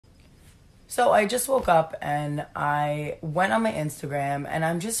So I just woke up and I went on my Instagram and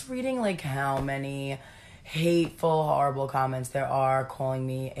I'm just reading like how many hateful, horrible comments there are calling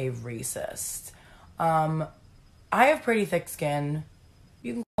me a racist. Um, I have pretty thick skin.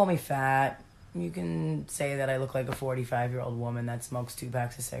 You can call me fat. You can say that I look like a 45-year-old woman that smokes 2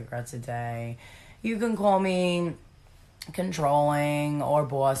 packs of cigarettes a day. You can call me controlling or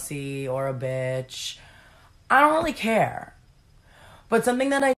bossy or a bitch. I don't really care. But something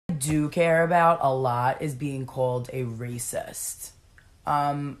that I do care about a lot is being called a racist.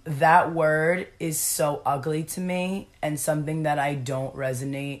 That word is so ugly to me and something that I don't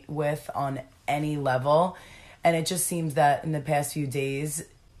resonate with on any level. And it just seems that in the past few days,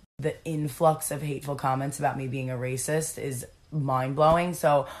 the influx of hateful comments about me being a racist is mind-blowing.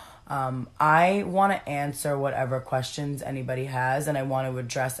 So I want to answer whatever questions anybody has, and I want to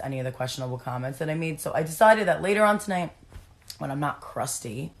address any of the questionable comments that I made. So I decided that later on tonight, when I'm not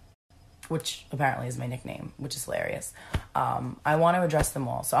crusty, which apparently is my nickname, which is hilarious, I want to address them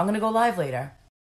all. So I'm going to go live later.